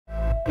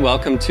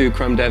Welcome to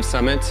Chrome Dev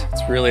Summit.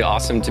 It's really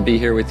awesome to be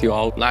here with you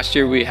all. Last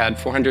year we had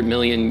 400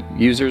 million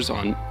users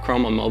on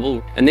Chrome on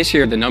mobile, and this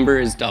year the number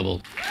is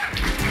doubled.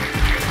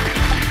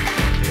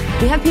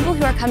 We have people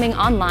who are coming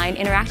online,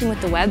 interacting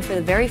with the web for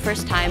the very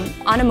first time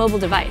on a mobile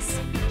device,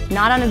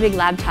 not on a big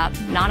laptop,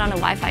 not on a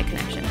Wi-Fi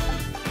connection.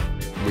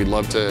 We'd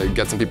love to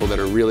get some people that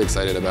are really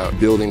excited about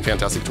building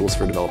fantastic tools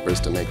for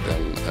developers to make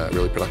them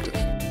really productive.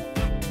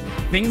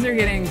 Things are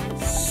getting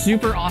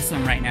super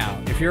awesome right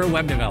now if you're a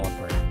web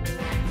developer.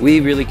 We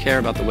really care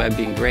about the web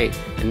being great,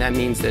 and that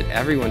means that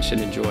everyone should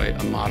enjoy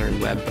a modern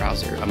web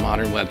browser, a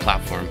modern web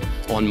platform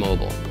on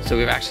mobile. So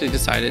we've actually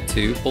decided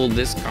to hold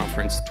this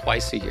conference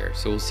twice a year.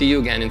 So we'll see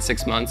you again in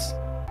 6 months.